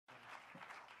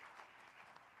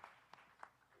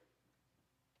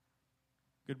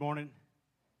Good morning.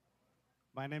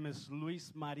 My name is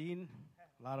Luis Marin.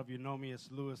 A lot of you know me as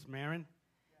Louis Marin,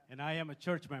 and I am a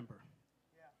church member.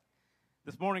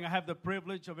 This morning I have the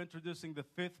privilege of introducing the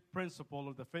fifth principle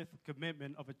or the fifth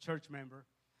commitment of a church member,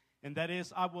 and that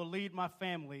is I will lead my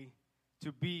family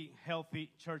to be healthy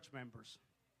church members.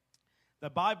 The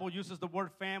Bible uses the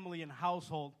word family and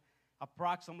household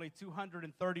approximately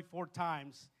 234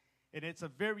 times, and it's a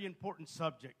very important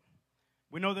subject.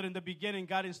 We know that in the beginning,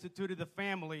 God instituted the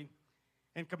family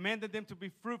and commanded them to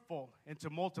be fruitful and to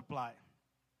multiply.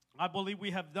 I believe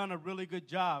we have done a really good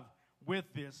job with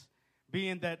this,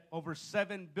 being that over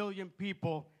 7 billion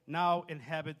people now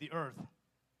inhabit the earth.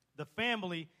 The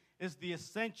family is the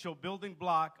essential building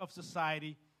block of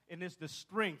society and is the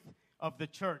strength of the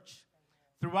church.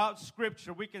 Throughout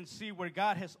Scripture, we can see where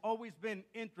God has always been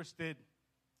interested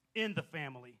in the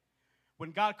family.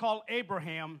 When God called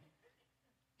Abraham,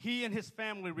 he and his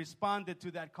family responded to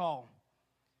that call.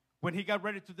 When he got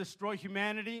ready to destroy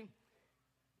humanity,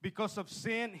 because of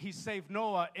sin, he saved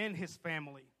Noah and his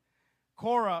family.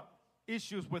 Korah,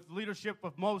 issues with leadership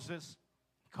of Moses,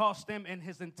 cost him and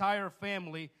his entire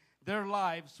family their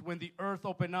lives when the earth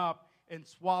opened up and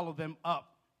swallowed them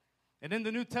up. And in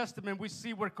the New Testament, we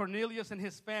see where Cornelius and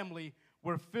his family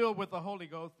were filled with the Holy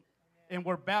Ghost and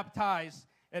were baptized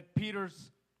at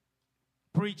Peter's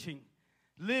preaching.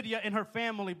 Lydia and her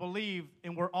family believed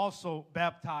and were also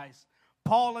baptized.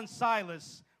 Paul and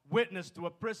Silas witnessed to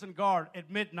a prison guard at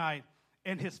midnight,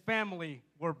 and his family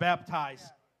were baptized.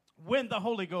 When the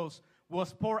Holy Ghost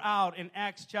was poured out in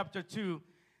Acts chapter 2,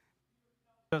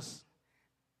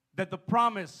 that the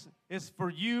promise is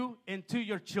for you and to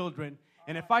your children.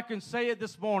 And if I can say it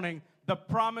this morning, the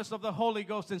promise of the Holy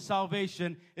Ghost in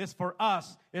salvation is for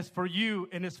us, is for you,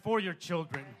 and is for your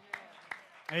children.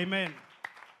 Amen.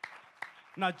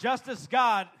 Now, just as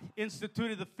God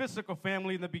instituted the physical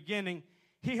family in the beginning,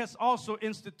 He has also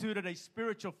instituted a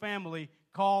spiritual family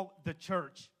called the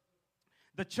church.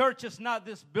 The church is not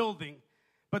this building,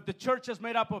 but the church is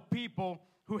made up of people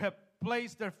who have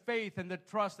placed their faith and their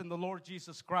trust in the Lord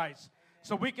Jesus Christ.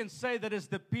 So we can say that it's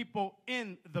the people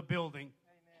in the building.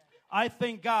 I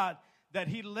thank God that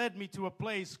He led me to a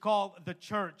place called the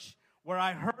church, where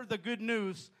I heard the good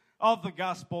news of the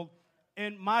gospel,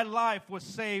 and my life was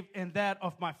saved and that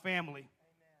of my family.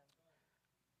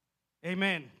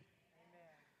 Amen.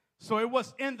 So it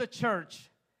was in the church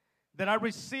that I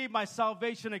received my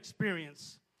salvation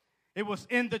experience. It was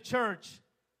in the church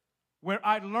where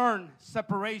I learned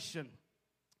separation.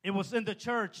 It was in the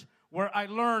church where I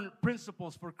learned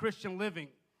principles for Christian living.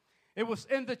 It was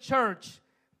in the church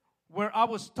where I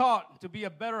was taught to be a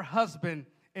better husband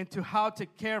and to how to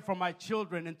care for my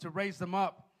children and to raise them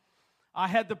up. I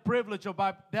had the privilege of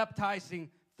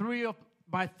baptizing 3 of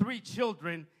my 3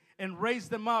 children and raise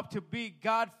them up to be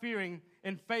God-fearing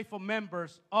and faithful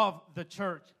members of the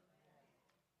church.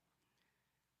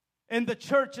 And the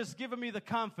church has given me the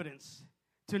confidence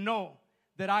to know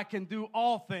that I can do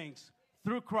all things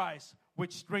through Christ,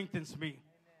 which strengthens me.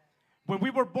 When we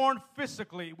were born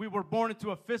physically, we were born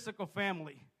into a physical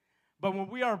family. But when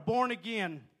we are born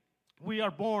again, we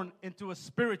are born into a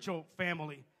spiritual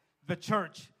family, the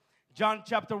church. John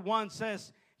chapter 1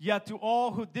 says, "Yet to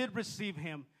all who did receive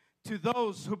Him, to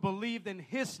those who believed in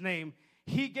His name,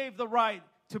 He gave the right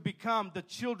to become the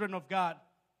children of God."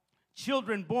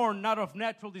 Children born not of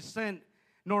natural descent,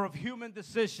 nor of human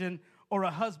decision or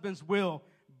a husband's will,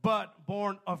 but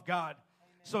born of God.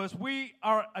 Amen. So as we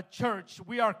are a church,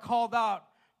 we are called out.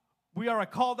 We are a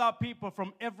called out people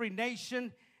from every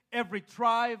nation, every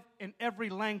tribe, and every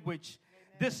language.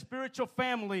 This spiritual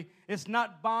family is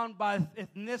not bound by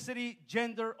ethnicity,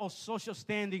 gender, or social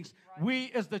standings. Right.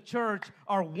 We as the church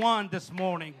are one this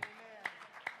morning. Amen.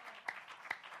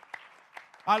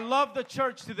 I love the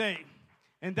church today,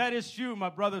 and that is you, my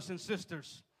brothers and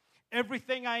sisters.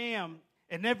 Everything I am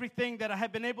and everything that I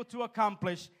have been able to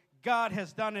accomplish, God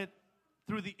has done it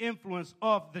through the influence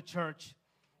of the church.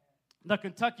 The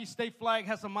Kentucky state flag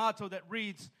has a motto that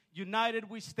reads, "United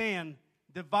we stand,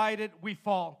 divided we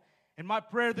fall." And my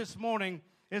prayer this morning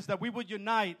is that we would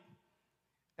unite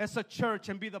as a church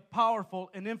and be the powerful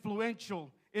and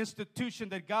influential institution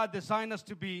that God designed us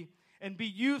to be, and be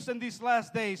used in these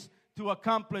last days to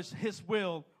accomplish His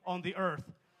will on the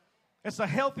earth. As a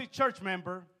healthy church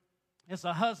member, as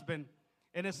a husband,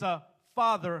 and as a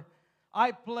father,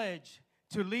 I pledge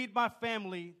to lead my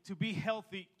family to be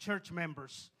healthy church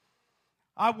members.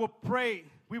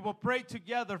 We will pray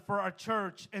together for our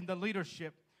church and the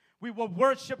leadership. We will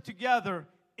worship together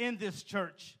in this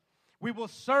church. We will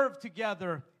serve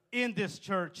together in this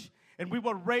church. And we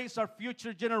will raise our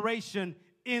future generation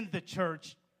in the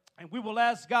church. And we will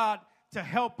ask God to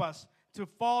help us to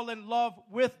fall in love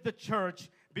with the church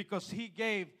because He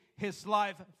gave His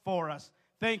life for us.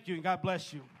 Thank you, and God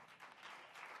bless you.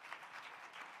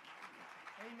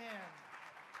 Amen.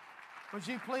 Would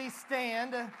you please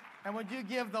stand, and would you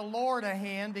give the Lord a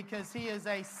hand, because He is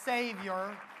a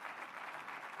Savior.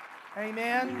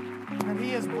 Amen. And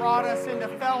He has brought us into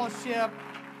fellowship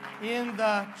in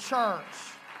the church.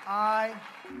 I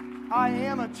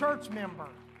am a church member,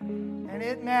 and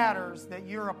it matters that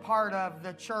you're a part of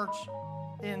the church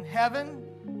in heaven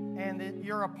and that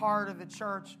you're a part of the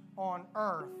church on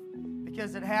earth,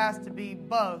 because it has to be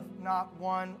both, not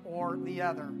one or the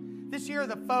other. This year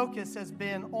the focus has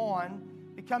been on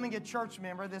becoming a church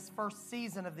member this first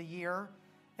season of the year,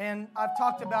 and I've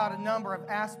talked about a number of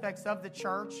aspects of the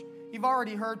church. You've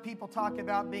already heard people talk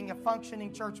about being a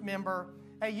functioning church member,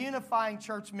 a unifying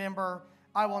church member.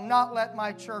 I will not let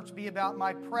my church be about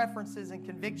my preferences and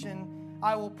conviction.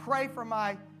 I will pray for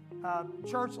my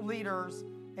church leaders,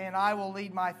 and I will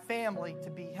lead my family to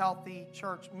be healthy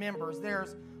church members.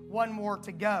 There's one more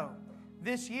to go.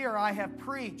 This year I have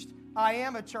preached, I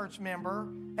am a church member,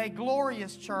 a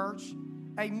glorious church,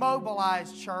 a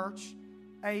mobilized church.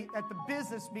 At the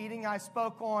business meeting, I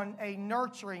spoke on a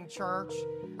nurturing church.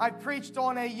 I preached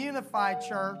on a unified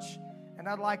church, and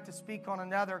I'd like to speak on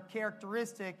another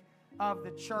characteristic of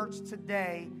the church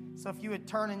today. So if you would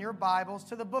turn in your Bibles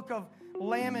to the book of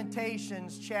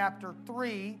Lamentations chapter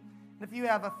 3. And if you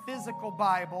have a physical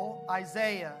Bible,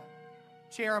 Isaiah,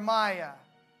 Jeremiah,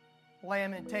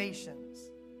 Lamentations,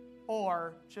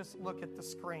 or just look at the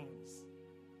screens.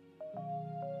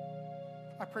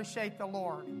 I appreciate the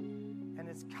Lord and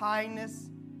His kindness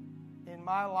in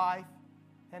my life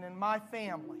and in my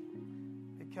family,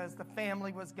 because the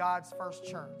family was God's first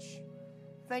church.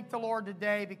 Thank the Lord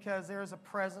today because there is a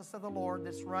presence of the Lord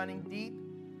that's running deep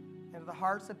into the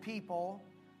hearts of people,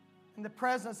 and the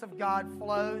presence of God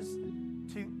flows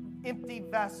to empty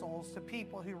vessels, to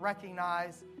people who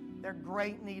recognize their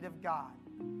great need of God.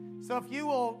 So if you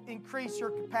will increase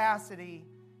your capacity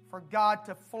for God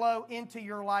to flow into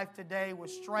your life today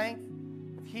with strength,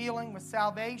 with healing, with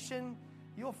salvation,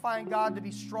 you'll find God to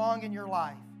be strong in your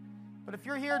life. But if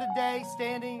you're here today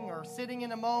standing or sitting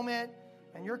in a moment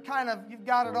and you've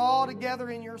got it all together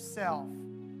in yourself,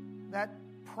 that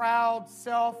proud,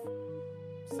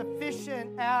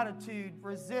 self-sufficient attitude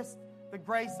resists the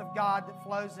grace of God that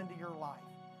flows into your life.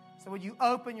 So would you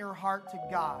open your heart to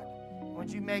God?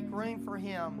 Would you make room for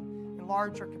Him,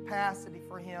 enlarge your capacity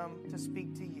for Him to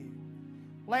speak to you?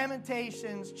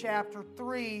 Lamentations chapter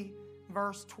 3,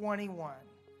 verse 21.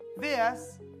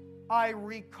 This I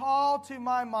recall to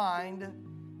my mind,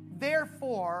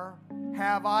 therefore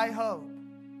have I hope.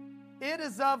 It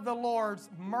is of the Lord's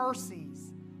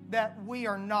mercies that we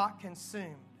are not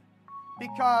consumed,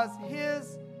 because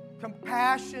His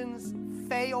compassions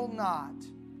fail not.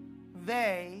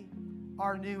 They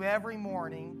are new every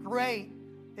morning. Great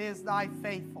is thy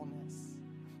faithfulness.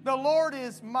 The Lord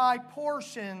is my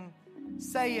portion,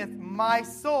 saith my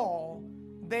soul,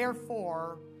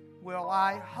 therefore will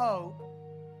I hope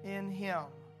in Him.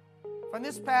 From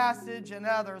this passage and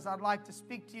others, I'd like to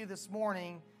speak to you this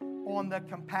morning on the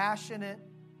compassionate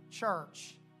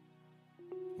church.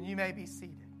 You may be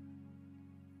seated.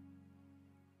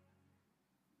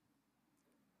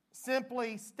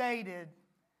 Simply stated,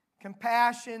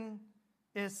 compassion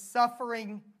is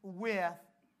suffering with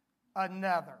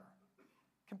another.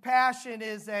 Compassion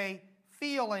is a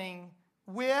feeling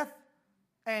with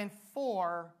and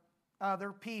for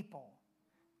other people.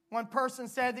 One person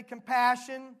said that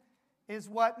compassion is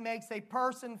what makes a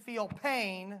person feel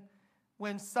pain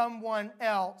when someone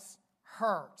else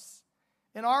hurts.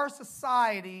 In our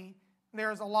society,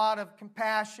 there's a lot of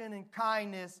compassion and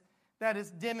kindness that is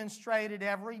demonstrated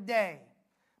every day.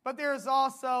 But there's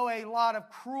also a lot of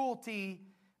cruelty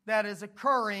that is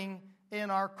occurring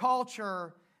in our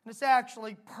culture, and it's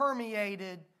actually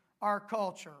permeated our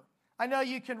culture. I know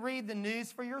you can read the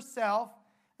news for yourself,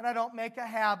 and I don't make a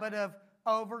habit of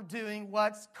overdoing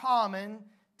what's common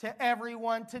to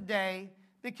everyone today,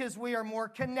 because we are more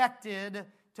connected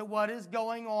to what is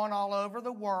going on all over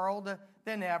the world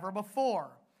than ever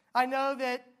before. I know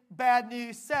that bad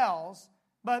news sells,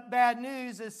 but bad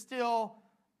news is still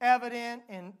evident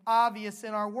and obvious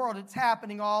in our world. It's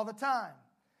happening all the time.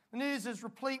 The news is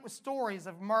replete with stories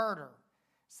of murder.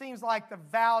 It seems like the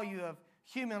value of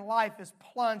human life is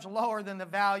plunged lower than the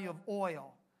value of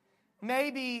oil.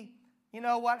 Maybe,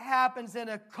 what happens in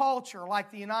a culture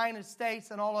like the United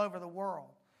States and all over the world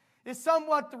is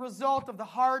somewhat the result of the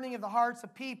hardening of the hearts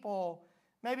of people.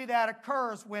 Maybe that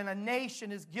occurs when a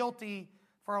nation is guilty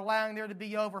for allowing there to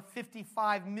be over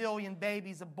 55 million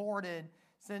babies aborted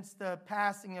since the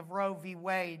passing of Roe v.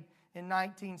 Wade in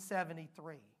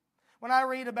 1973. When I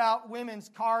read about women's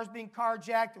cars being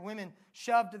carjacked and women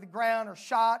shoved to the ground or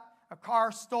shot, a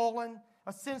car stolen,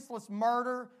 a senseless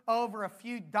murder over a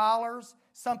few dollars,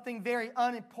 something very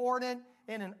unimportant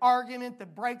in an argument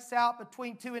that breaks out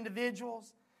between two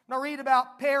individuals. When I read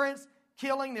about parents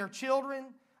killing their children,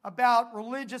 about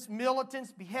religious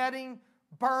militants beheading,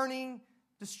 burning,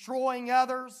 destroying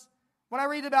others. When I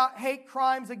read about hate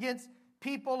crimes against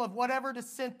people of whatever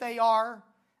descent they are,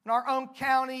 in our own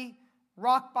county,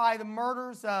 rocked by the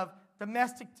murders of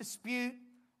domestic dispute,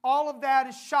 all of that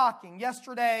is shocking.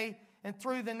 Yesterday and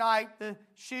through the night, the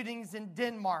shootings in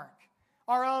Denmark.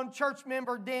 Our own church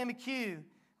member, Dan McHugh,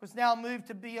 was now moved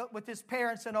to be with his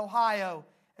parents in Ohio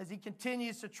as he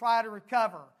continues to try to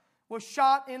recover. Was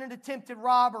shot in an attempted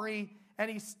robbery,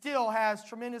 and he still has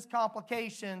tremendous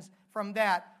complications from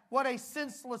that. What a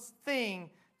senseless thing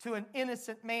to an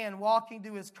innocent man walking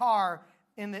to his car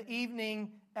in the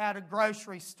evening at a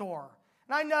grocery store.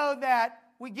 And I know that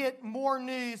we get more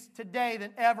news today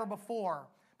than ever before,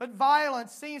 but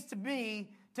violence seems to me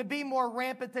to be more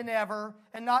rampant than ever,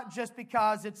 and not just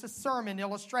because it's a sermon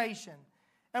illustration.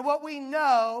 And what we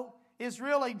know is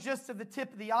really just at the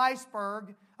tip of the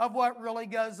iceberg of what really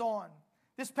goes on.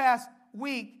 This past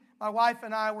week, my wife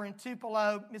and I were in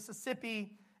Tupelo,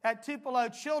 Mississippi, at Tupelo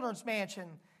Children's Mansion.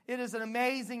 It is an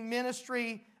amazing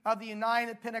ministry of the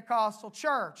United Pentecostal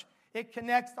Church. It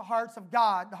connects the heart of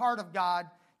God,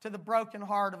 to the broken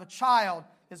heart of a child,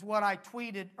 is what I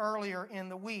tweeted earlier in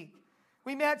the week.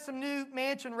 We met some new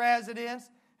mansion residents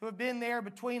who have been there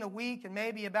between a week and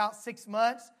maybe about 6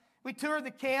 months. We toured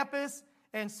the campus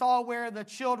and saw where the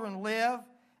children live.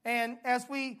 And as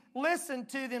we listened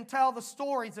to them tell the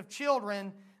stories of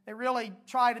children, they really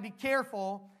try to be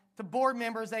careful. To board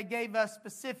members, they gave us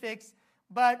specifics.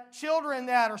 But children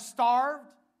that are starved,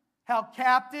 held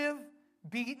captive,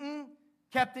 beaten,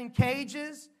 kept in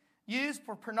cages, used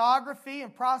for pornography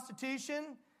and prostitution.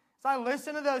 As I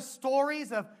listened to those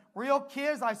stories of real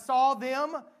kids, I saw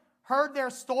them, heard their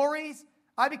stories,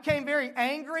 I became very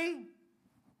angry,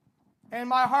 and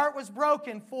my heart was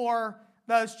broken for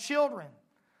those children.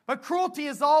 But cruelty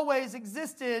has always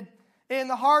existed in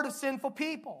the heart of sinful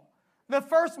people. The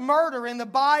first murder in the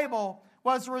Bible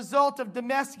was a result of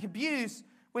domestic abuse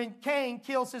when Cain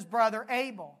kills his brother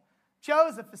Abel.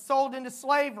 Joseph is sold into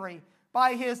slavery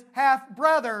by his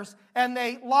half-brothers, and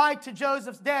they lied to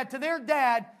Joseph's dad, to their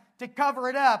dad, to cover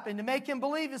it up and to make him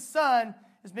believe his son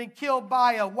has been killed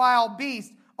by a wild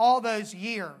beast all those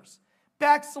years.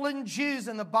 Backslidden Jews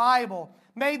in the Bible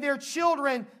made their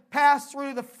children pass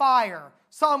through the fire.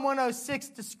 Psalm 106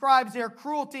 describes their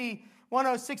cruelty.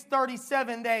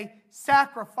 106:37, they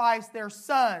sacrificed their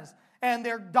sons and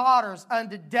their daughters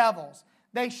unto devils.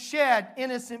 They shed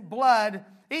innocent blood,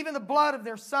 even the blood of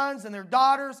their sons and their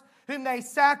daughters, whom they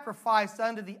sacrificed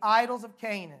unto the idols of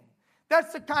Canaan.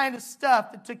 That's the kind of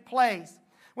stuff that took place.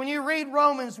 When you read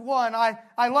Romans 1,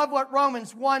 I love what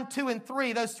Romans 1, 2, and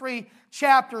 3, those three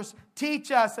chapters, teach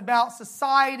us about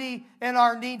society and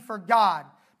our need for God.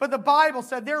 But the Bible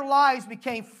said their lives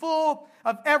became full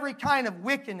of every kind of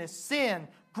wickedness, sin,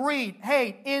 greed,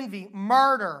 hate, envy,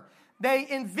 murder. They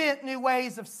invent new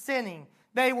ways of sinning.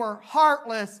 They were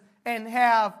heartless and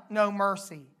have no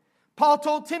mercy. Paul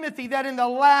told Timothy that in the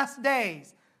last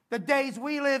days, the days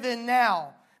we live in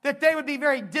now, that they would be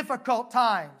very difficult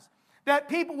times, that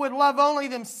people would love only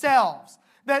themselves,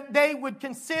 that they would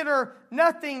consider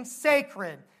nothing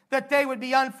sacred, that they would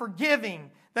be unforgiving,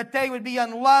 that they would be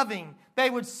unloving, they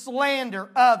would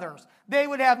slander others, they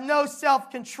would have no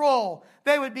self-control,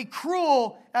 they would be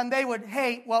cruel, and they would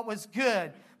hate what was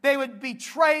good. They would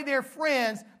betray their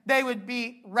friends, they would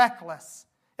be reckless.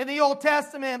 In the Old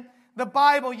Testament, the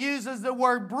Bible uses the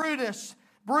word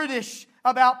brutish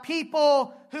about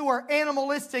people who are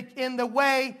animalistic in the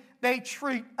way they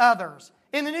treat others.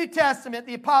 In the New Testament,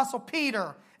 the Apostle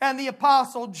Peter and the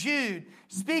Apostle Jude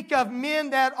speak of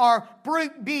men that are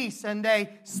brute beasts, and they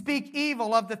speak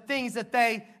evil of the things that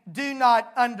they do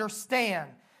not understand.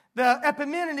 The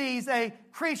Epimenides, a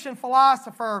Cretan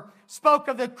philosopher, spoke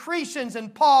of the Cretans,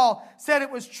 and Paul said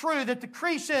it was true that the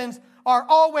Cretans are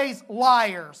always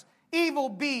liars, evil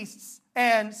beasts,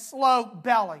 and slow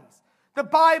bellies. The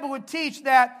Bible would teach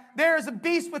that there is a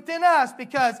beast within us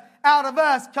because out of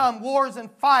us come wars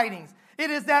and fightings. It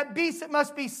is that beast that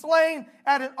must be slain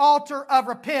at an altar of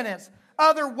repentance.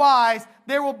 Otherwise,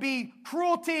 there will be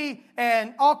cruelty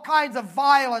and all kinds of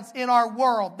violence in our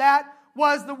world. That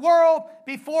was the world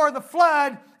before the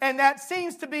flood, and that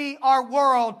seems to be our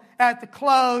world at the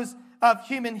close of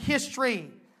human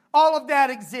history. All of that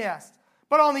exists.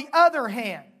 But on the other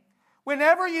hand,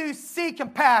 whenever you see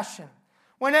compassion,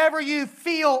 whenever you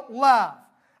feel love,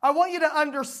 I want you to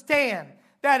understand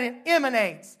that it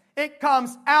emanates, it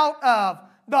comes out of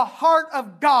the heart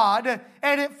of God,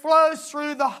 and it flows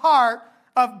through the heart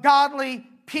of godly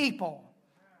people.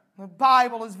 The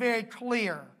Bible is very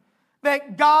clear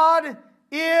that God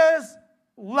is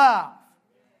love,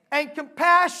 and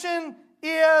compassion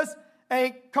is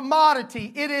a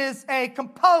commodity. It is a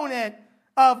component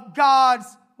of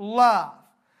God's love.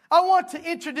 I want to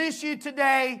introduce you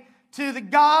today to the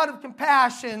God of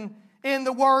compassion in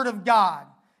the Word of God.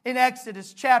 In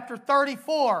Exodus chapter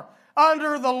 34,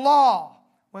 under the law,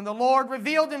 when the Lord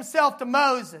revealed Himself to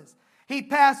Moses, He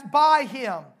passed by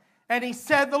him and He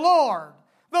said, the Lord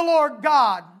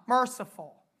God,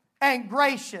 merciful and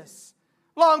gracious,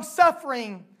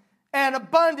 long-suffering and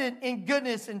abundant in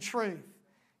goodness and truth,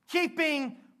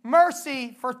 keeping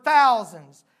mercy for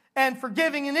thousands and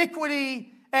forgiving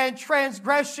iniquity and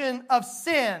transgression of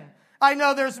sin. I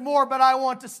know there's more, but I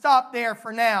want to stop there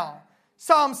for now.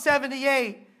 Psalm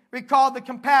 78 recalled the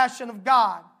compassion of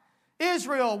God.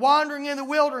 Israel wandering in the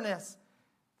wilderness,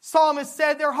 psalmist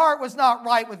said their heart was not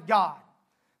right with God.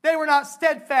 They were not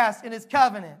steadfast in His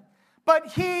covenant. But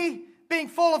He, being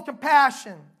full of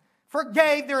compassion,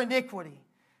 forgave their iniquity.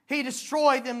 He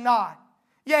destroyed them not.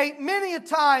 Yea, many a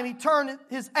time He turned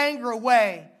His anger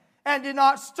away and did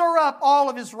not stir up all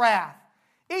of His wrath.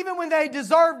 Even when they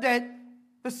deserved it,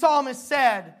 the psalmist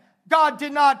said, God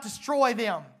did not destroy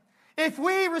them. If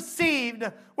we received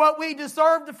what we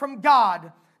deserved from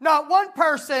God, not one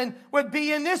person would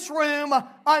be in this room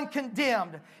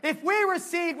uncondemned. If we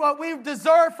received what we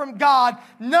deserve from God,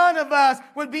 none of us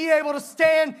would be able to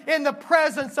stand in the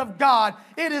presence of God.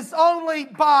 It is only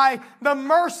by the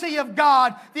mercy of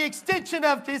God, the extension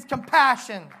of His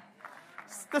compassion.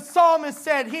 The psalmist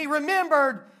said he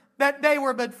remembered that they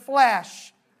were but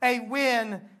flesh, a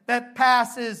wind that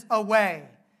passes away.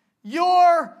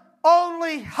 Your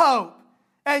only hope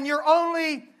and your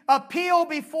only appeal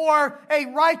before a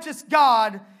righteous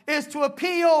God is to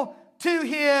appeal to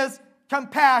His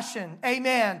compassion.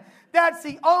 Amen. That's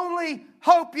the only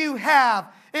hope you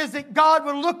have, is that God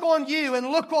will look on you and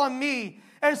look on me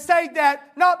and say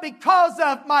that not because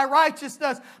of my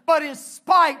righteousness, but in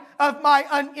spite of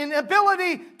my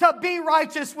inability to be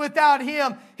righteous without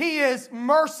Him, He is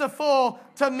merciful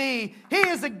to me. He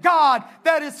is a God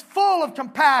that is full of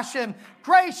compassion,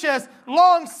 gracious,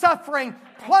 long-suffering,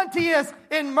 plenteous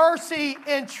in mercy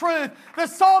and truth. The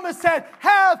psalmist said,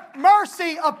 have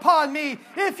mercy upon me.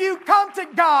 If you come to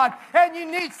God and you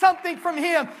need something from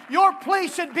Him, your plea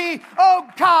should be, oh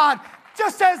God,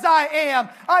 just as I am,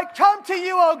 I come to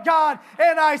you, oh God,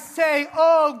 and I say,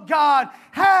 oh God,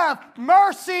 have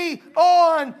mercy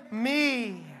on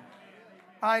me.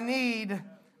 I need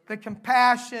the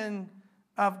compassion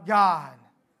of God.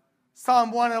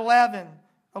 Psalm 111,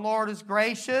 the Lord is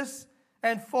gracious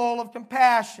and full of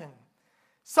compassion.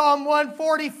 Psalm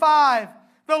 145,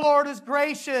 the Lord is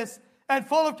gracious and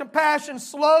full of compassion,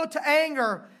 slow to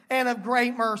anger, and of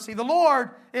great mercy. The Lord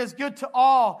is good to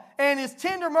all, and His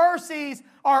tender mercies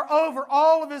are over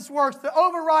all of His works. The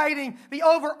overriding, the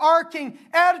overarching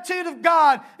attitude of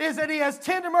God is that He has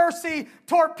tender mercy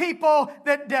toward people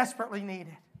that desperately need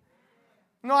it.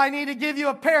 No, I need to give you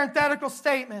a parenthetical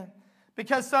statement,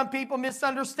 because some people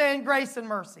misunderstand grace and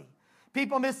mercy.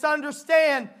 People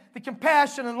misunderstand the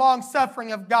compassion and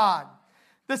long-suffering of God.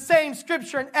 The same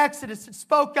scripture in Exodus that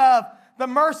spoke of the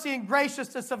mercy and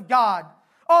graciousness of God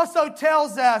also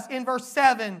tells us in verse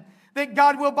 7 that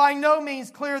God will by no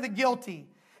means clear the guilty.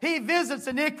 He visits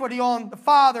iniquity on the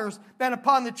fathers than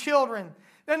upon the children.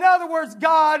 In other words,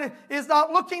 God is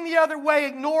not looking the other way,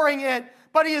 ignoring it,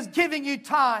 but He is giving you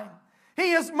time.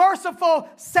 He is merciful,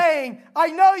 saying, I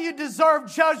know you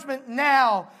deserve judgment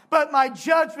now, but my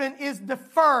judgment is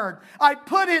deferred. I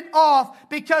put it off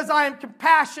because I am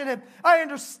compassionate. I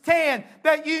understand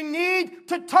that you need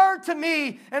to turn to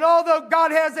me. And although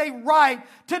God has a right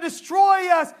to destroy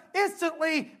us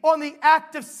instantly on the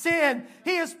act of sin,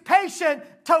 He is patient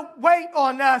to wait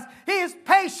on us. He is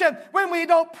patient when we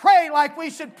don't pray like we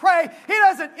should pray. He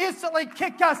doesn't instantly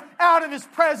kick us out of His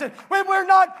presence. When we're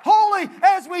not holy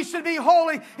as we should be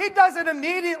holy, He doesn't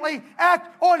immediately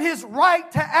act on His right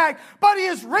to act, but He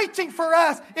is reaching for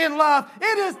us in love.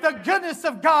 It is the goodness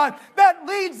of God that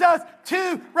leads us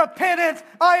to repentance.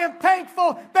 I am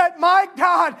thankful that my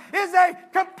God is a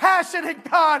compassionate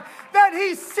God, that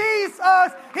He sees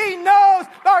us. He knows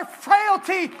our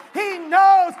frailty. He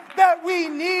knows that we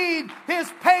need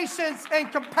His patience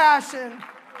and compassion.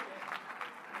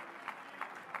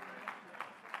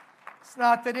 It's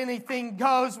not that anything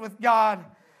goes with God.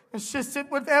 It's just that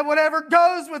whatever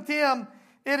goes with Him,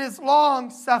 it is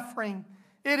long-suffering.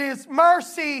 It is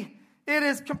mercy. It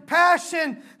is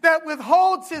compassion that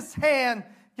withholds His hand,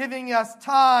 giving us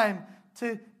time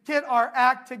to get our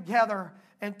act together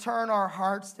and turn our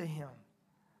hearts to Him.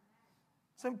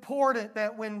 It's important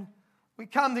that when we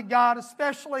come to God,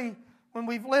 especially when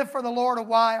we've lived for the Lord a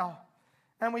while,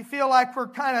 and we feel like we're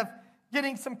kind of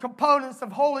getting some components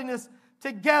of holiness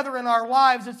together in our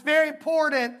lives, it's very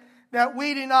important that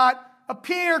we do not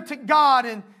appear to God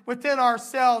and within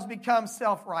ourselves become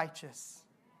self-righteous.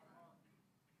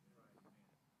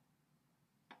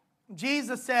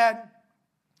 Jesus said,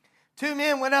 2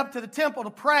 men went up to the temple to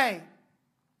pray.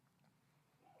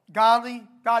 Godly,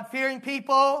 God-fearing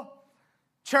people,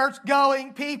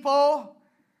 church-going people.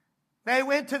 They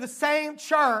went to the same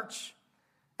church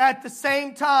at the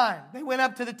same time. They went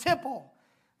up to the temple,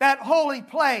 that holy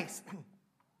place.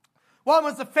 One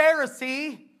was a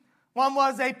Pharisee, one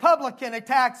was a publican, a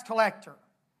tax collector.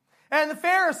 And the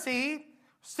Pharisee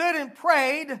stood and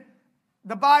prayed.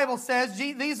 The Bible says,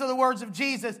 these are the words of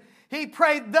Jesus, he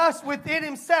prayed thus within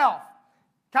himself.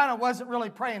 Kind of wasn't really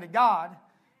praying to God.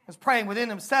 He was praying within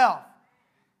himself.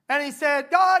 And he said,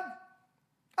 God,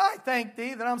 I thank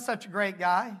thee that I'm such a great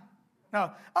guy.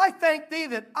 No, I thank thee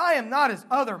that I am not as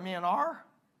other men are.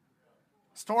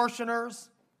 Extortioners,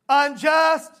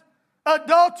 unjust,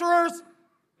 adulterers.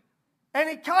 And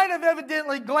he kind of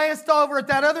evidently glanced over at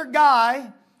that other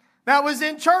guy that was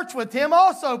in church with him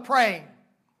also praying.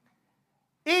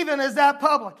 Even as that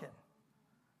publican.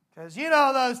 Because you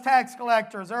know those tax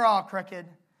collectors, they're all crooked.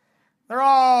 They're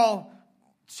all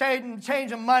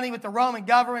changing money with the Roman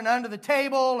government under the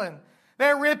table, and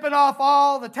they're ripping off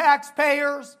all the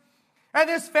taxpayers. And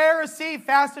this Pharisee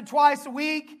fasted twice a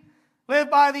week, lived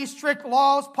by these strict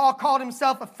laws. Paul called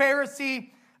himself a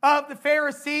Pharisee of the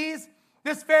Pharisees.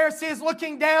 This Pharisee is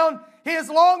looking down his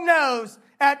long nose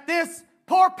at this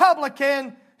poor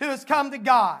publican who has come to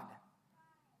God.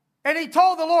 And he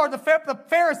told the Lord, the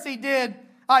Pharisee did,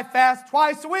 I fast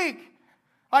twice a week.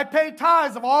 I pay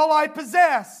tithes of all I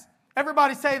possess.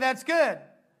 Everybody say that's good.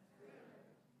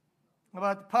 How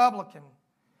about the publican?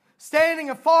 Standing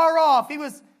afar off, he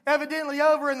was evidently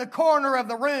over in the corner of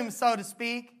the room, so to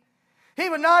speak. He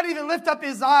would not even lift up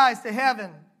his eyes to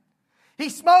heaven. He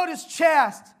smote his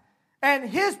chest, and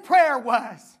his prayer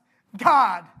was,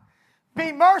 God,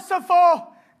 be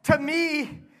merciful to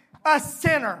me, a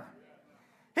sinner.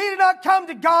 He did not come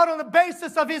to God on the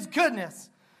basis of his goodness,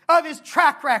 of his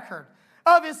track record,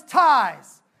 of his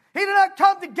tithes. He did not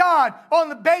come to God on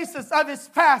the basis of his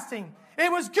fasting.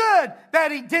 It was good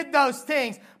that he did those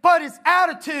things, but his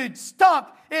attitude stunk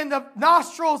in the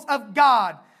nostrils of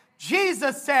God.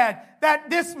 Jesus said that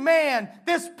this man,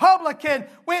 this publican,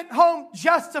 went home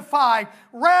justified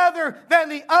rather than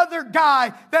the other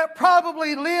guy that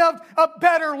probably lived a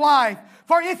better life.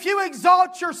 For if you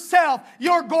exalt yourself,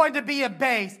 you're going to be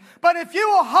abased. But if you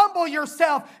will humble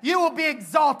yourself, you will be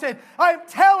exalted. I'm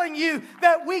telling you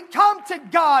that we come to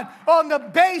God on the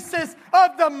basis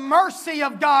of the mercy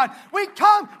of God. We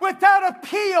come with that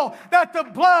appeal that the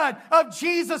blood of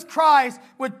Jesus Christ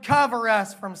would cover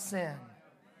us from sin.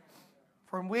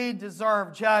 For we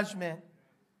deserve judgment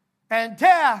and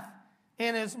death.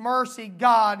 In His mercy,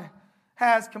 God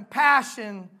has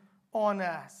compassion on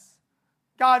us.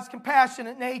 God's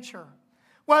compassionate nature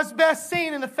was best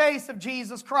seen in the face of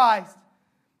Jesus Christ.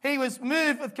 He was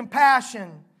moved with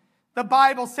compassion. The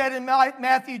Bible said in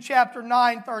Matthew chapter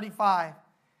 9:35,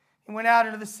 He went out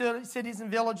into the cities and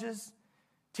villages,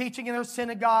 teaching in their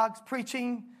synagogues,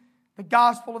 preaching the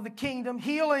gospel of the kingdom,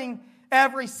 healing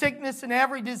every sickness and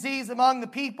every disease among the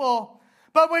people.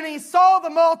 But when He saw the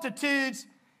multitudes,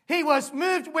 He was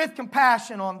moved with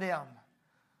compassion on them.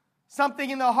 Something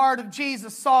in the heart of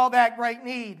Jesus saw that great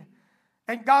need.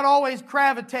 And God always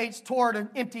gravitates toward an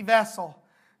empty vessel.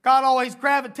 God always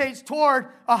gravitates toward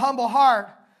a humble heart.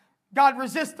 God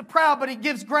resists the proud, but He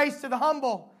gives grace to the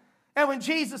humble. And when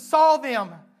Jesus saw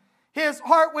them, His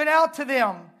heart went out to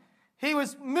them. He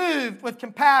was moved with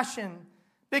compassion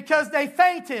because they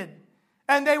fainted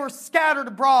and they were scattered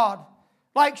abroad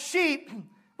like sheep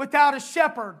without a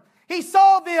shepherd. He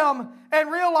saw them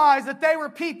and realized that they were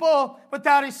people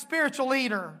without a spiritual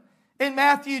leader. In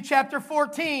Matthew chapter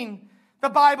 14, the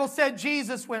Bible said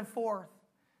Jesus went forth.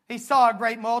 He saw a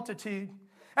great multitude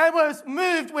and was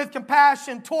moved with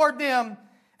compassion toward them,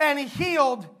 and He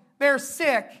healed their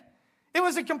sick. It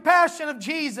was a compassion of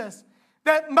Jesus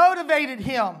that motivated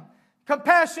Him.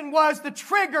 Compassion was the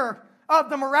trigger of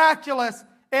the miraculous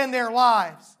in their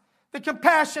lives. The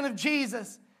compassion of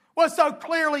Jesus was so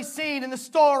clearly seen in the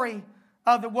story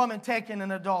of the woman taken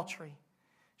in adultery.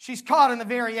 She's caught in the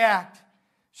very act.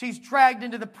 She's dragged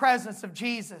into the presence of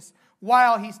Jesus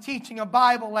while He's teaching a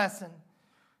Bible lesson.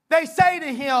 They say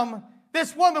to Him,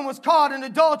 This woman was caught in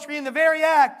adultery in the very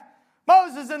act.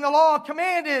 Moses in the law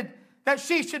commanded that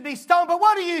she should be stoned. But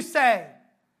what do you say?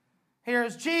 Here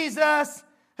is Jesus,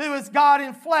 who is God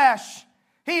in flesh.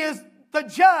 He is the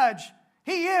judge.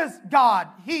 He is God.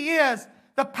 He is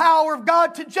the power of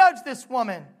God to judge this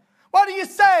woman. What do you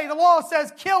say? The law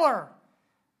says kill her.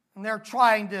 And they're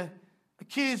trying to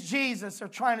accuse Jesus or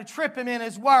trying to trip him in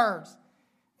his words.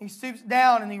 He stoops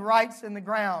down and he writes in the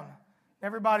ground.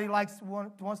 Everybody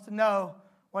wants to know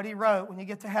what he wrote. When you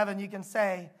get to heaven, you can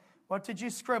say, what did you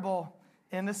scribble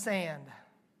in the sand?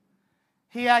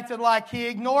 He acted like he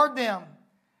ignored them.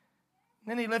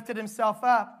 Then he lifted himself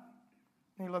up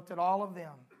and he looked at all of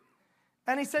them.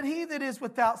 And he said, he that is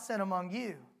without sin among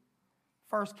you,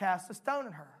 first cast a stone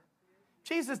at her.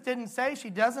 Jesus didn't say she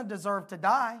doesn't deserve to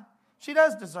die. She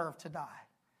does deserve to die.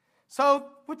 So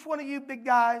which one of you big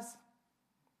guys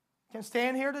can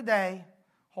stand here today,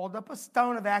 hold up a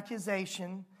stone of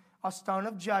accusation, a stone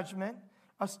of judgment,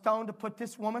 a stone to put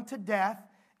this woman to death,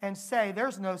 and say,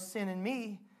 there's no sin in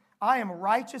me. I am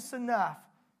righteous enough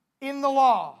in the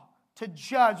law to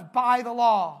judge by the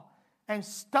law and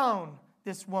stone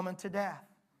this woman to death.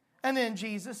 And then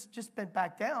Jesus just bent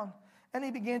back down and he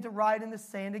began to write in the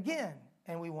sand again.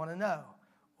 And we want to know,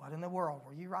 what in the world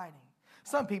were you writing?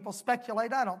 Some people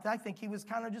speculate. I think he was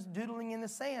kind of just doodling in the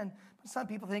sand. But some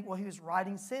people think, well, he was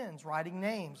writing sins, writing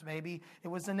names. Maybe it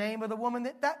was the name of the woman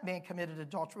that man committed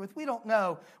adultery with. We don't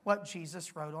know what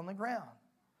Jesus wrote on the ground.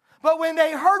 But when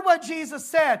they heard what Jesus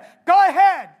said, go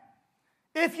ahead.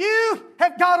 If you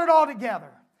have got it all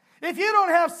together, if you don't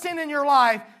have sin in your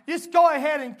life, just go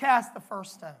ahead and cast the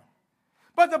first stone.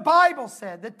 But the Bible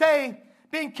said that they,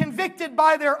 being convicted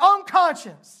by their own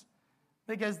conscience,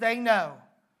 because they know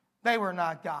they were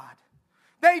not God.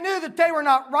 They knew that they were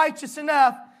not righteous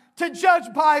enough to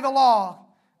judge by the law.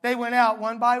 They went out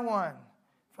one by one,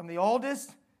 from the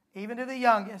oldest even to the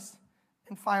youngest.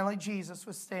 And finally, Jesus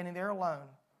was standing there alone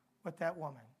with that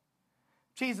woman.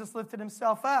 Jesus lifted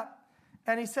himself up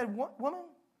and he said, woman,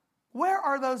 where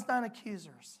are those 9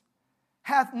 accusers?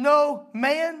 Hath no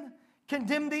man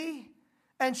condemned thee?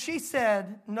 And she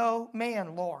said, no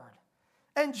man, Lord.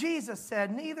 And Jesus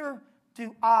said, neither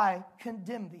do I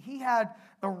condemn thee. He had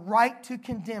the right to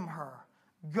condemn her.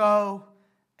 Go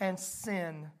and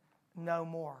sin no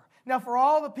more. Now, for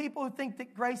all the people who think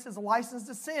that grace is a license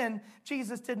to sin,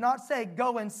 Jesus did not say,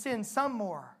 go and sin some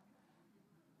more.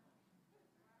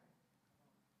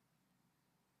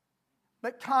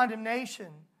 But condemnation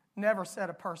never set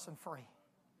a person free.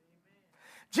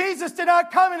 Jesus did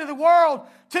not come into the world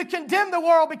to condemn the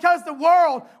world because the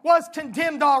world was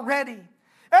condemned already.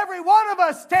 Every one of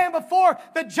us stand before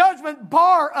the judgment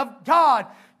bar of God,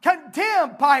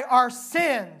 condemned by our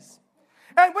sins.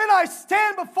 And when I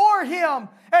stand before Him,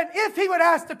 and if He would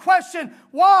ask the question,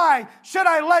 why should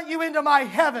I let you into my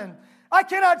heaven? I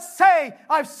cannot say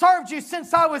I've served you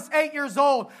since I was 8 years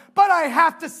old, but I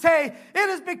have to say it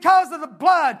is because of the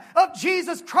blood of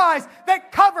Jesus Christ that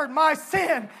covered my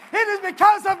sin. It is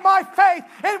because of my faith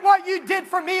in what you did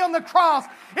for me on the cross.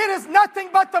 It is nothing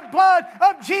but the blood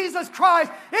of Jesus Christ.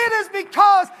 It is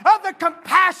because of the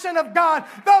compassion of God,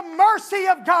 the mercy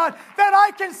of God, that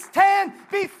I can stand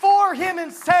before Him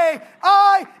and say,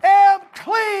 I am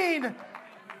clean.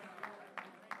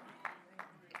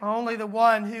 Only the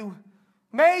one who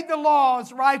made the law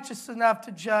is righteous enough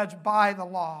to judge by the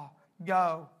law.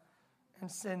 Go and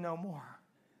sin no more.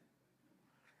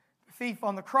 The thief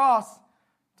on the cross,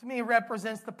 to me,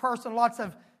 represents the person. Lots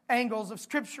of angles of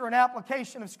Scripture and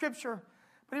application of Scripture.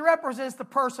 But he represents the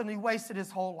person who wasted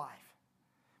his whole life.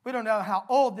 We don't know how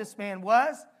old this man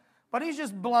was, but he's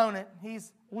just blown it.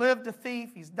 He's lived a thief.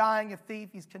 He's dying a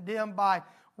thief. He's condemned by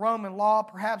Roman law,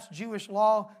 perhaps Jewish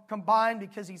law combined,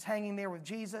 because he's hanging there with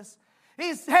Jesus.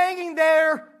 He's hanging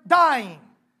there dying.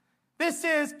 This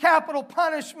is capital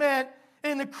punishment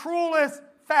in the cruelest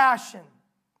fashion.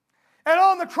 And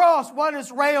on the cross, one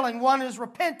is railing, one is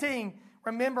repenting.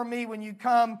 Remember me when you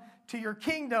come to your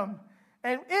kingdom.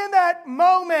 And in that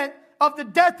moment of the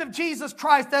death of Jesus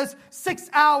Christ, those 6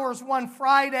 hours one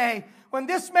Friday, when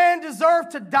this man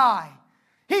deserved to die,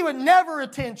 he would never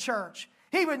attend church.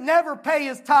 He would never pay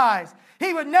his tithes.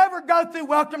 He would never go through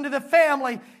welcome to the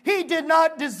family. He did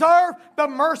not deserve the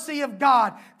mercy of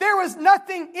God. There was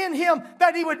nothing in him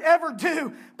that he would ever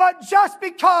do. But just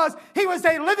because he was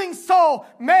a living soul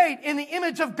made in the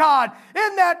image of God,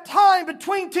 in that time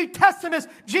between 2 testaments,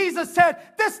 Jesus said,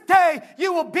 this day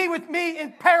you will be with me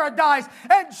in paradise.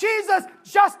 And Jesus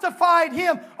justified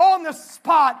him on the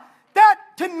spot. That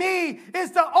to me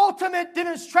is the ultimate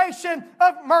demonstration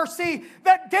of mercy,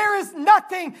 that there is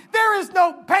nothing, there is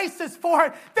no basis for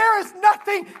it. There is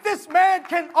nothing this man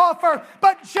can offer,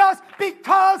 but just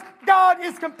because God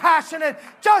is compassionate,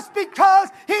 just because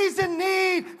he's in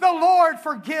need, the Lord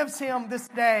forgives him this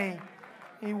day.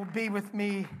 He will be with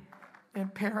me in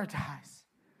paradise.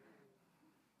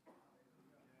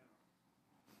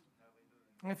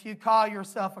 And if you call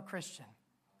yourself a Christian,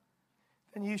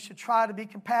 then you should try to be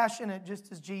compassionate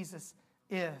just as Jesus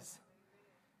is.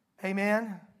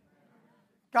 Amen?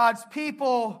 God's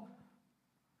people,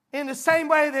 in the same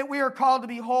way that we are called to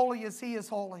be holy as he is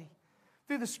holy.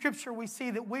 Through the scripture we see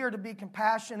that we are to be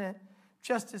compassionate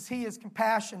just as he is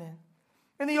compassionate.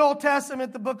 In the Old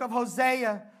Testament, the book of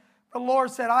Hosea, the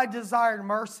Lord said, I desired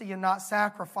mercy and not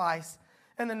sacrifice,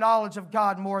 and the knowledge of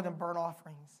God more than burnt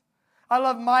offerings. I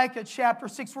love Micah chapter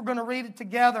 6. We're going to read it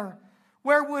together.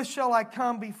 Wherewith shall I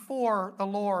come before the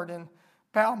Lord and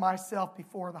bow myself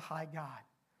before the high God?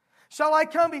 Shall I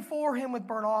come before him with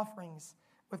burnt offerings,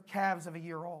 with calves of a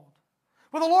year old?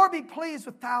 Will the Lord be pleased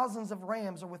with thousands of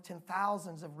rams or with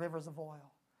 10,000s of rivers of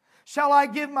oil? Shall I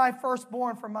give my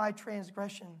firstborn for my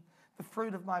transgression, the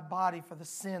fruit of my body for the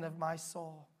sin of my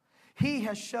soul? He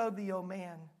has showed thee, O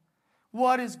man,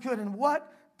 what is good, and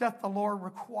what doth the Lord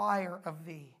require of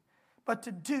thee, but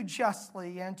to do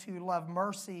justly and to love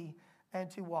mercy and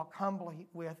to walk humbly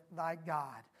with thy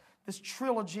God. This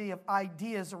trilogy of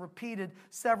ideas are repeated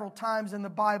several times in the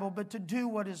Bible, but to do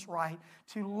what is right,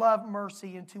 to love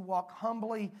mercy, and to walk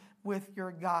humbly with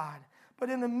your God. But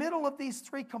in the middle of these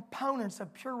three components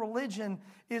of pure religion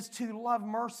is to love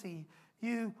mercy.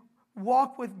 You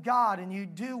walk with God and you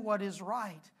do what is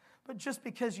right. But just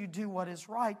because you do what is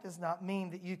right does not mean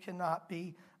that you cannot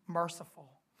be merciful.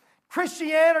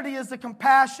 Christianity is a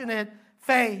compassionate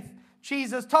faith.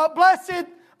 Jesus taught, blessed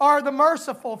are the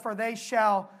merciful, for they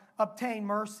shall obtain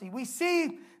mercy. We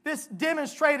see this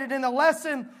demonstrated in the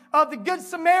lesson of the Good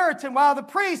Samaritan. While the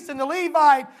priest and the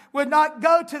Levite would not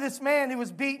go to this man who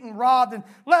was beaten, robbed, and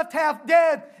left half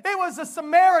dead, it was a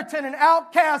Samaritan, an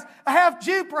outcast, a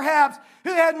half-Jew perhaps,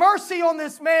 who had mercy on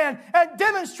this man and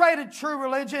demonstrated true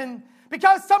religion.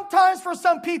 Because sometimes for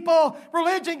some people,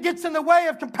 religion gets in the way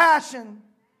of compassion,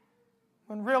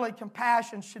 when really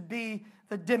compassion should be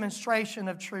the demonstration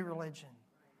of true religion.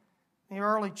 The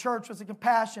early church was a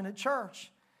compassionate church.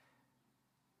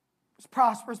 It was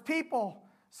prosperous people,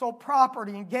 sold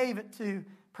property and gave it to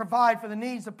provide for the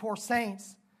needs of poor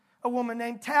saints. A woman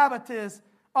named Tabitha is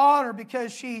honored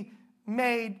because she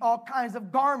made all kinds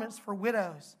of garments for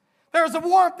widows. There is a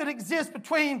warmth that exists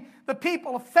between the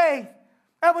people of faith.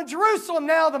 And when Jerusalem,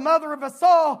 now the mother of us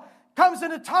all, comes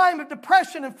in a time of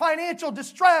depression and financial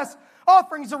distress,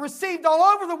 offerings are received all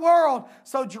over the world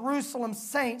so Jerusalem's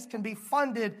saints can be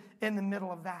funded in the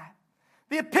middle of that.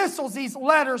 The epistles, these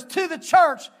letters to the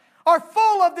church, are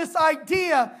full of this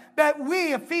idea that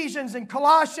we, Ephesians and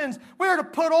Colossians, we're to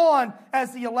put on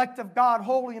as the elect of God,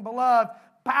 holy and beloved,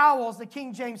 bowels, the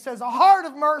King James says, a heart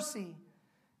of mercy,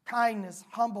 kindness,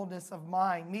 humbleness of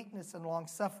mind, meekness and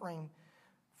long-suffering,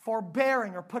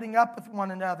 forbearing or putting up with one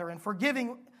another and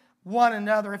forgiving one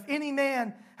another. If any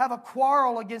man have a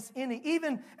quarrel against any,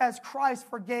 even as Christ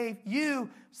forgave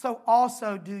you, so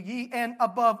also do ye. And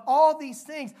above all these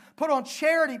things, put on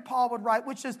charity, Paul would write,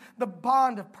 which is the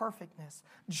bond of perfectness.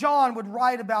 John would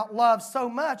write about love so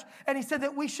much, and he said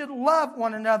that we should love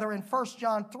one another in 1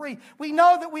 John 3. We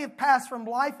know that we have passed from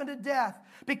life into death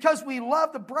because we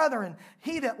love the brethren.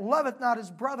 He that loveth not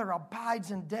his brother abides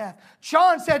in death.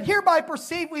 John said, hereby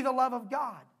perceive we the love of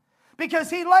God,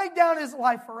 because he laid down his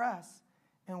life for us,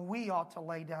 and we ought to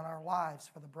lay down our lives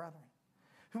for the brethren.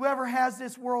 Whoever has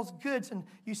this world's goods, and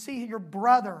you see your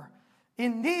brother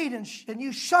in need, and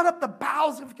you shut up the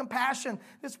bowels of compassion.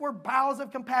 This word bowels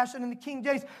of compassion in the King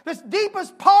James, this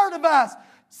deepest part of us,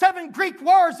 7 Greek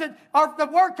words that are the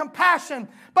word compassion,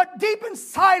 but deep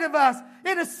inside of us,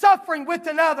 it is suffering with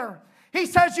another. He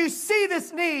says you see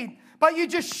this need, but you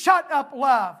just shut up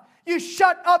love. You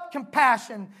shut up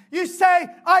compassion. You say,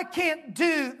 I can't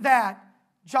do that.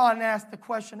 John asked the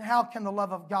question, how can the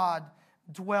love of God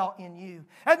dwell in you?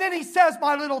 And then he says,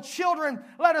 my little children,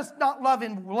 let us not love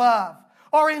in love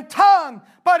or in tongue,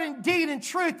 but in deed and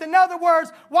truth. In other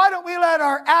words, why don't we let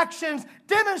our actions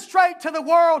demonstrate to the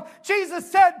world? Jesus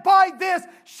said, by this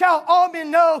shall all men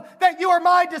know that you are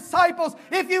my disciples,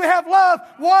 if you have love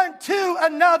one to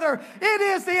another. It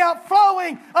is the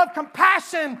outflowing of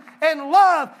compassion and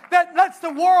love that lets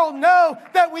the world know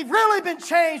that we've really been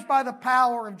changed by the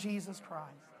power of Jesus Christ.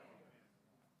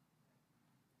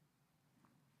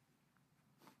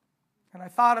 And I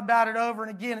thought about it over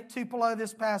and again at Tupelo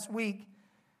this past week.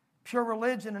 Pure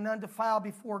religion and undefiled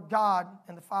before God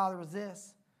and the Father is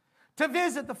this: to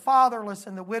visit the fatherless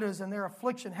and the widows in their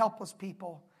affliction, helpless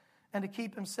people, and to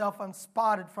keep himself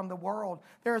unspotted from the world.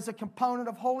 There is a component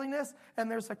of holiness and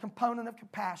there's a component of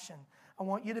compassion. I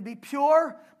want you to be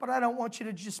pure, but I don't want you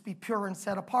to just be pure and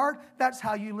set apart. That's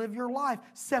how you live your life,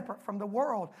 separate from the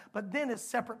world. But then as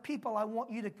separate people, I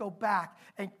want you to go back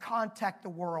and contact the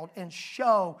world and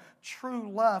show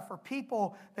true love for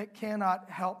people that cannot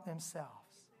help themselves.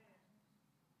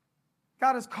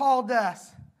 God has called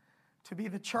us to be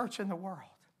the church in the world,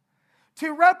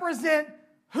 to represent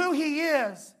who He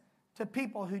is to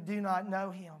people who do not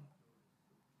know Him.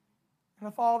 And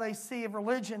if all they see of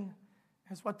religion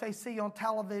is what they see on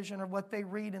television or what they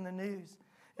read in the news,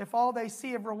 if all they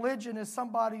see of religion is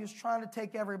somebody who's trying to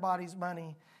take everybody's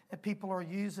money and people are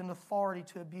using authority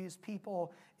to abuse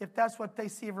people, if that's what they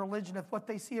see of religion, if what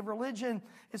they see of religion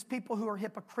is people who are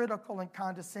hypocritical and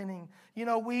condescending,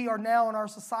 we are now in our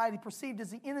society perceived as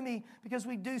the enemy because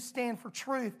we do stand for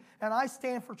truth. And I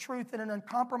stand for truth in an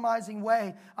uncompromising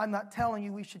way. I'm not telling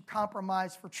you we should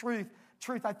compromise for truth.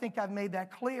 Truth, I think I've made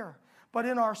that clear. But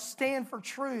in our stand for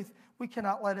truth, we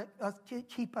cannot let it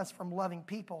keep us from loving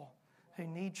people who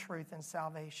need truth and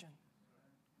salvation.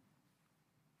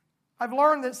 I've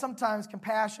learned that sometimes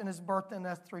compassion is birthed in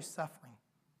us through suffering.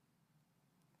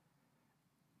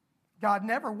 God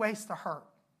never wastes a hurt.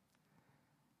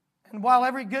 And while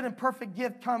every good and perfect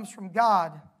gift comes from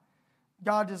God,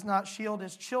 God does not shield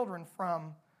His children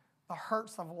from the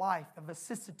hurts of life, the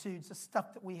vicissitudes, the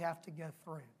stuff that we have to go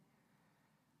through.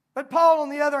 But Paul, on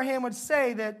the other hand, would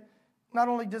say that not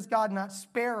only does God not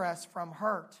spare us from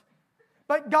hurt,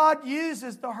 but God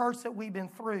uses the hurts that we've been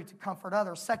through to comfort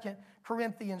others. 2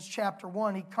 Corinthians chapter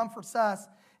 1, He comforts us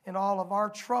in all of our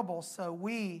troubles so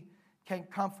we can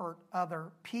comfort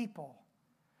other people.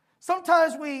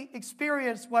 Sometimes we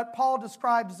experience what Paul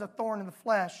describes as a thorn in the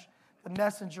flesh, the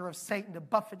messenger of Satan to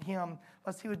buffet him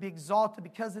lest he would be exalted.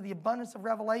 Because of the abundance of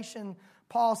revelation,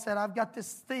 Paul said, I've got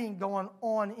this thing going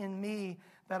on in me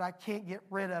that I can't get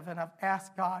rid of, and I've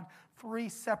asked God 3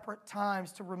 separate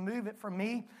times to remove it from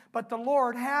me, but the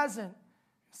Lord hasn't.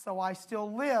 So I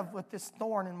still live with this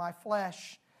thorn in my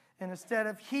flesh. And instead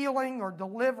of healing or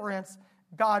deliverance,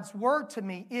 God's word to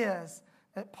me is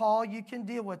that, Paul, you can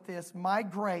deal with this. My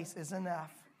grace is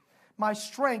enough. My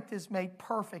strength is made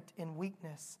perfect in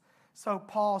weakness. So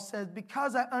Paul says,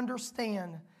 because I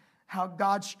understand how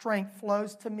God's strength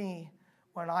flows to me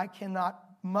when I cannot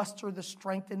muster the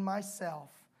strength in myself,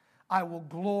 I will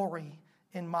glory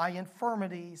in my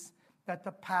infirmities that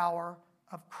the power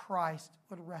of Christ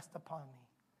would rest upon me.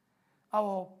 I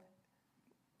will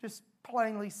just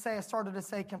plainly say, I started to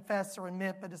say confess or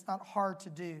admit, but it's not hard to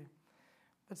do.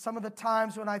 But some of the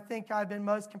times when I think I've been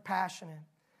most compassionate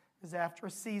is after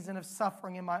a season of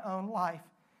suffering in my own life,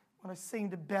 when I seem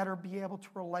to better be able to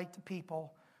relate to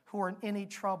people who are in any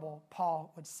trouble,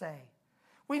 Paul would say.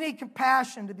 We need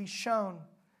compassion to be shown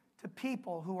to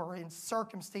people who are in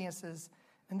circumstances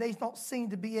and they don't seem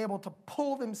to be able to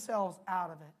pull themselves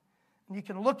out of it. And you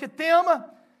can look at them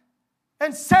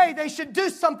and say they should do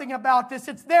something about this.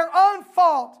 It's their own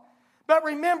fault. But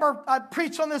remember, I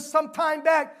preached on this some time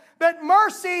back, that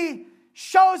mercy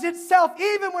shows itself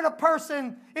even when a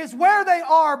person is where they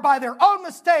are by their own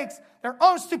mistakes, their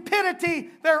own stupidity,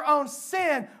 their own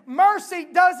sin. Mercy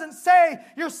doesn't say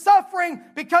you're suffering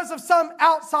because of some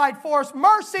outside force.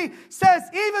 Mercy says,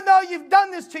 even though you've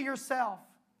done this to yourself,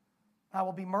 I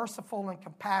will be merciful and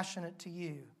compassionate to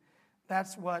you.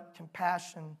 That's what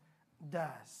compassion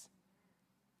does.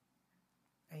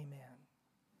 Amen.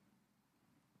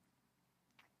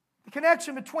 The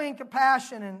connection between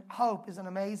compassion and hope is an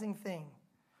amazing thing.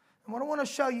 And what I want to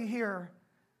show you here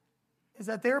is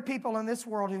that there are people in this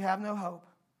world who have no hope.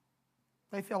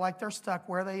 They feel like they're stuck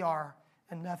where they are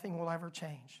and nothing will ever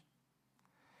change.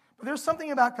 But there's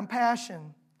something about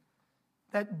compassion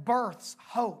that births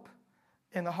hope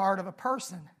in the heart of a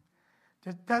person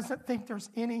that doesn't think there's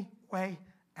any way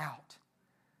out.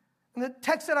 And the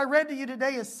text that I read to you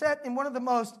today is set in one of the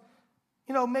most,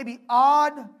 maybe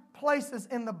odd places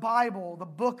in the Bible, the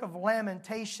book of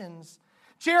Lamentations.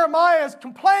 Jeremiah is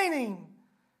complaining,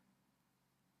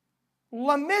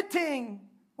 lamenting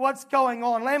what's going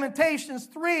on. Lamentations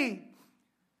 3.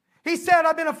 He said,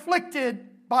 I've been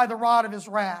afflicted by the rod of his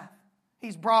wrath.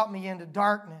 He's brought me into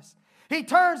darkness. He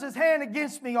turns his hand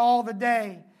against me all the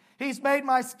day. He's made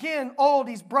my skin old.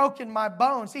 He's broken my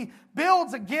bones. He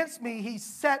builds against me. He's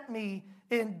set me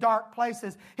in dark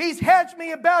places. He's hedged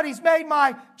me about. He's made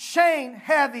my chain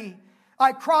heavy.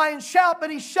 I cry and shout,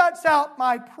 but he shuts out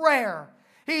my prayer.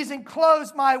 He's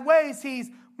enclosed my ways. He's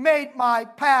made my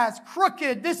paths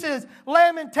crooked. This is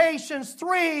Lamentations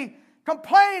 3,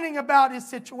 complaining about his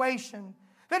situation.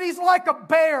 That he's like a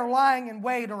bear lying in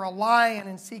wait or a lion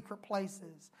in secret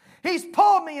places. He's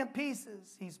pulled me in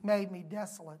pieces. He's made me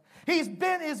desolate. He's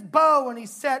bent his bow and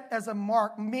he's set as a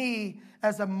mark, me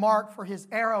as a mark for his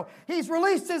arrow. He's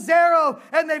released his arrow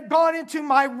and they've gone into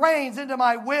my reins, into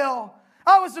my will.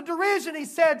 I was a derision, he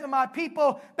said to my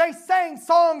people. They sang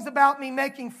songs about me,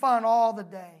 making fun all the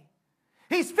day.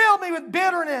 He's filled me with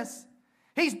bitterness.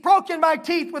 He's broken my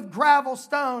teeth with gravel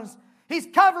stones. He's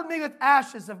covered me with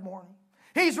ashes of mourning.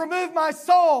 He's removed my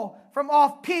soul from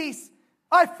off peace.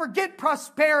 I forget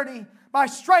prosperity. My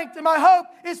strength and my hope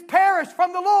is perished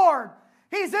from the Lord.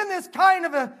 He's in this kind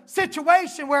of a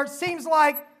situation where it seems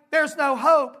like there's no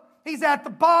hope. He's at the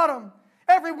bottom.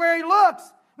 Everywhere he looks,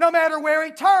 no matter where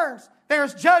he turns,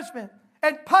 there's judgment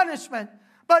and punishment.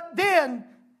 But then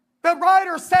the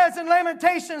writer says in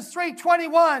Lamentations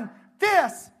 3:21,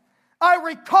 this I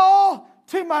recall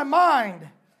to my mind.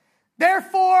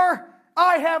 Therefore,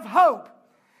 I have hope.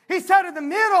 He said in the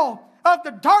middle of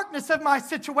the darkness of my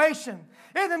situation,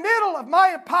 in the middle of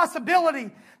my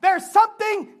impossibility, there's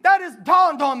something that has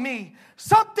dawned on me.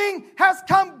 Something has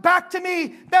come back to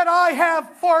me that I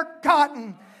have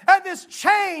forgotten. And this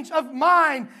change of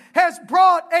mind has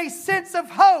brought a sense of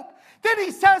hope. Then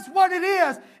he says what it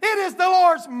is. It is the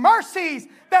Lord's mercies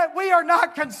that we are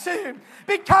not consumed,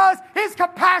 because his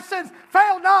compassions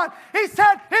fail not. He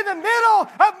said, in the middle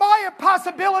of my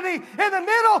impossibility, in the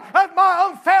middle of my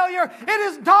own failure, it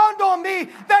has dawned on me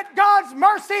that God's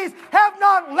mercies have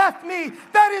not left me,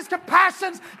 that his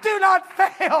compassions do not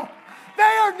fail. They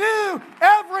are new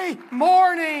every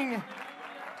morning.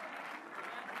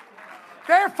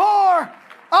 Therefore,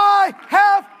 I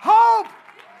have hope.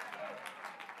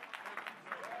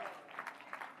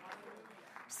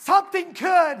 Something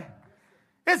good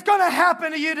is going to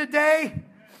happen to you today.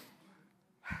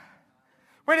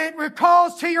 When it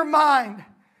recalls to your mind,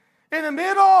 in the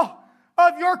middle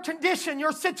of your condition,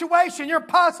 your situation, your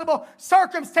possible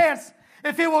circumstance,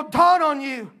 if it will dawn on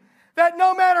you that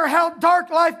no matter how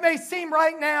dark life may seem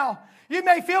right now, you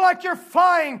may feel like you're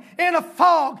flying in a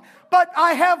fog, but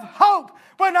I have hope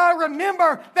when I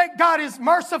remember that God is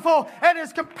merciful and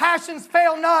his compassions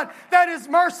fail not, that his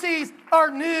mercies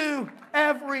are new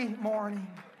every morning.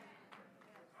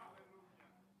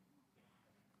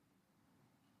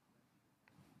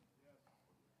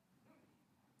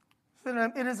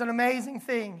 It is an amazing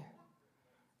thing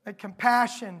that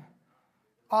compassion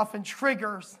often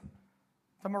triggers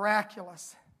the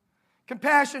miraculous.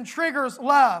 Compassion triggers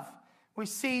love. We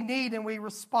see need and we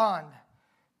respond.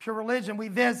 Pure religion, we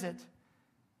visit.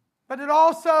 But it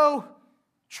also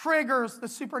triggers the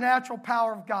supernatural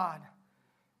power of God.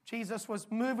 Jesus was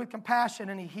moved with compassion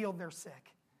and he healed their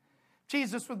sick.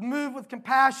 Jesus was moved with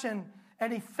compassion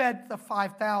and he fed the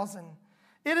 5,000.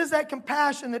 It is that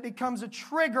compassion that becomes a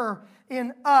trigger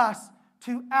in us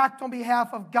to act on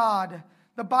behalf of God.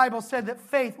 The Bible said that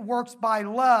faith works by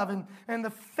love, and the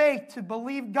faith to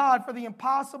believe God for the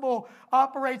impossible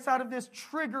operates out of this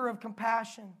trigger of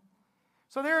compassion.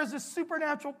 So there is this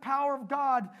supernatural power of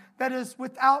God that is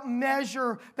without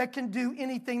measure, that can do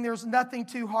anything. There's nothing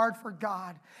too hard for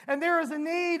God. And there is a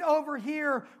need over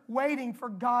here waiting for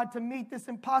God to meet this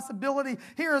impossibility.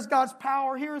 Here is God's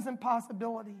power. Here is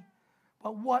impossibility.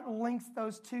 But what links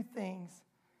those two things?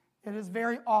 It is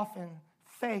very often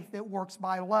faith that works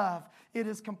by love. It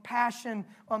is compassion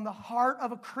on the heart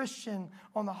of a Christian,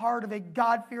 on the heart of a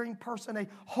God-fearing person, a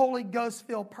Holy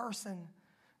Ghost-filled person,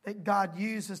 that God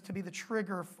uses to be the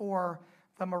trigger for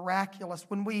the miraculous.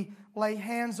 When we lay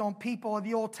hands on people of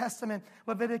the Old Testament,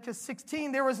 Leviticus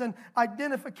 16, there was an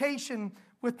identification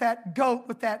with that goat,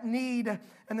 with that need,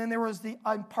 and then there was the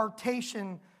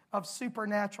impartation of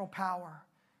supernatural power.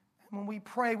 And when we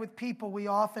pray with people, we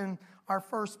often are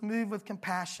first moved with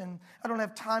compassion. I don't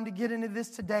have time to get into this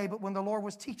today, but when the Lord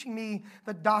was teaching me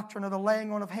the doctrine of the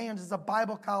laying on of hands as a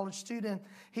Bible college student,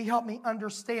 he helped me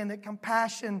understand that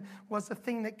compassion was the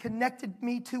thing that connected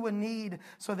me to a need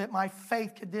so that my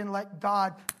faith could then let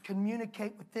God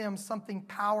communicate with them something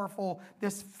powerful,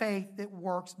 this faith that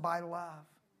works by love.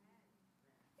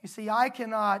 You see, I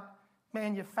cannot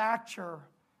manufacture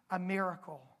a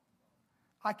miracle.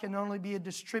 I can only be a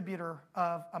distributor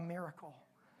of a miracle.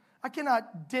 I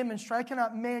cannot demonstrate, I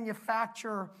cannot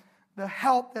manufacture the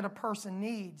help that a person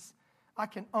needs. I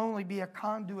can only be a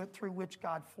conduit through which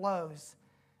God flows.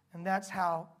 And that's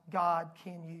how God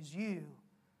can use you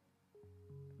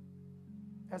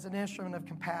as an instrument of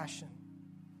compassion.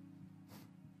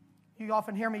 You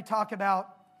often hear me talk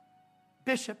about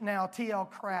Bishop now, T.L.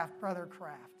 Craft, Brother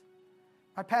Craft.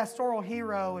 My pastoral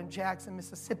hero in Jackson,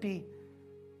 Mississippi,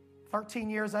 13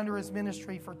 years under his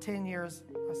ministry. For 10 years,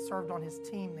 I served on his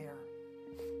team there.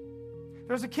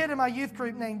 There was a kid in my youth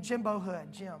group named Jimbo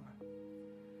Hood, Jim.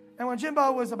 And when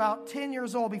Jimbo was about 10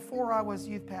 years old, before I was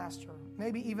youth pastor,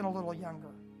 maybe even a little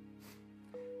younger,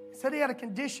 he said he had a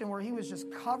condition where he was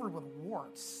just covered with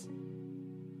warts.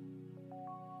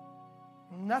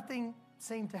 Nothing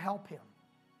seemed to help him.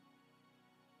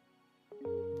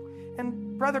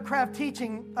 And Brother Kraft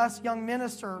teaching us young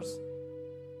ministers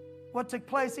what took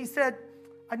place, he said,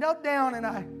 I knelt down and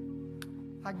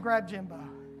I grabbed Jimbo.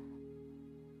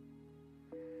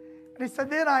 And he said,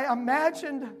 then I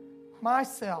imagined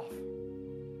myself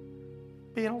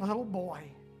being a little boy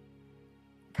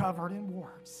covered in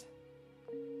warts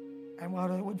and what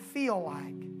it would feel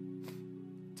like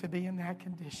to be in that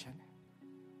condition.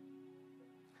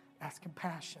 That's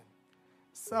compassion.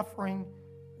 Suffering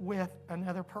with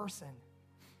another person.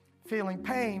 Feeling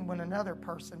pain when another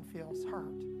person feels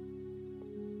hurt.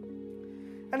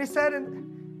 And he said,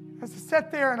 and as I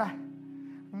sat there and I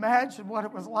imagined what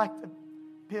it was like to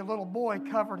be a little boy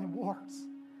covered in warts,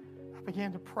 I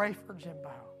began to pray for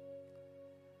Jimbo.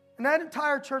 And that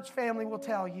entire church family will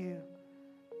tell you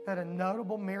that a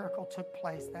notable miracle took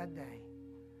place that day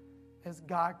as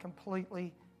God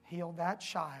completely healed that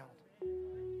child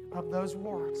of those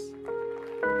warts.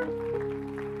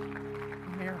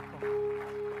 Miracle.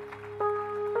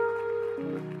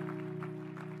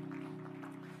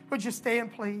 Would you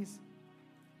stand, please?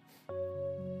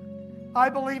 I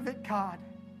believe that God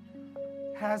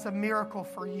has a miracle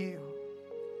for you.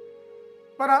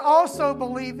 But I also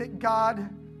believe that God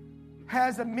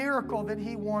has a miracle that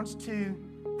He wants to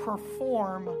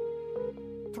perform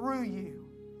through you.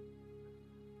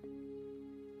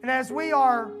 And as we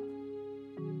are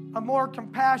a more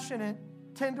compassionate,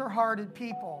 tender-hearted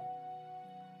people,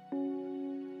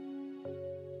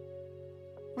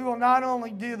 we will not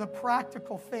only do the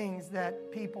practical things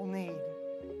that people need,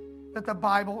 that the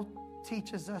Bible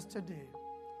teaches us to do.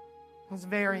 It's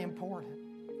very important.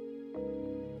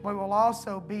 We will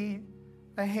also be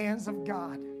the hands of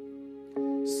God,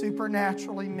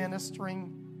 supernaturally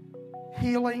ministering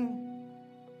healing,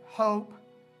 hope,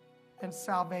 and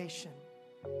salvation.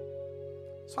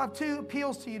 So I have two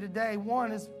appeals to you today.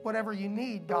 One is whatever you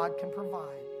need, God can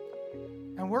provide.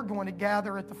 And we're going to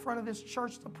gather at the front of this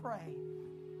church to pray.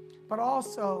 But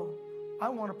also, I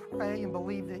want to pray and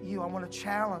believe that I want to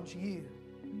challenge you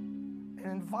and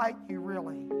invite you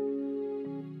really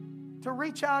to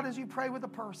reach out as you pray with a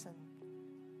person,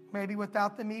 maybe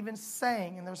without them even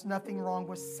saying, and there's nothing wrong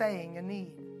with saying a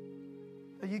need,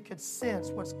 that you could sense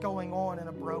what's going on in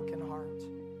a broken heart.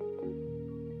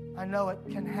 I know it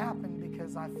can happen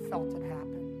because I felt it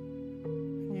happen.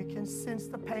 And you can sense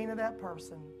the pain of that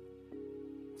person,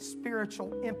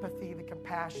 spiritual empathy, the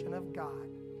compassion of God.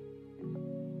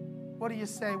 What do you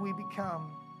say we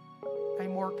become a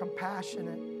more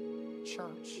compassionate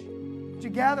church? Would you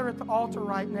gather at the altar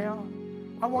right now?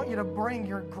 I want you to bring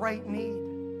your great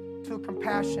need to a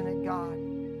compassionate God.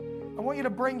 I want you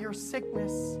to bring your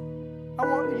sickness. I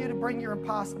want you to bring your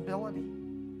impossibility.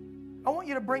 I want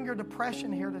you to bring your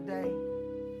depression here today.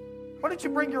 Why don't you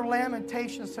bring your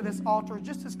lamentations to this altar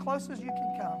just as close as you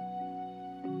can come?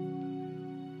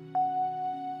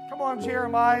 Come on,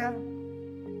 Jeremiah.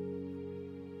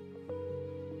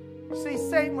 See,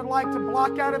 Satan would like to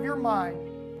block out of your mind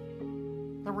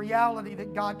the reality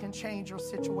that God can change your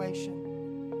situation.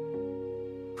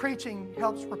 Preaching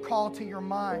helps recall to your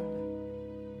mind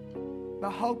the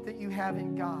hope that you have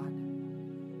in God.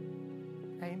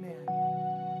 Amen.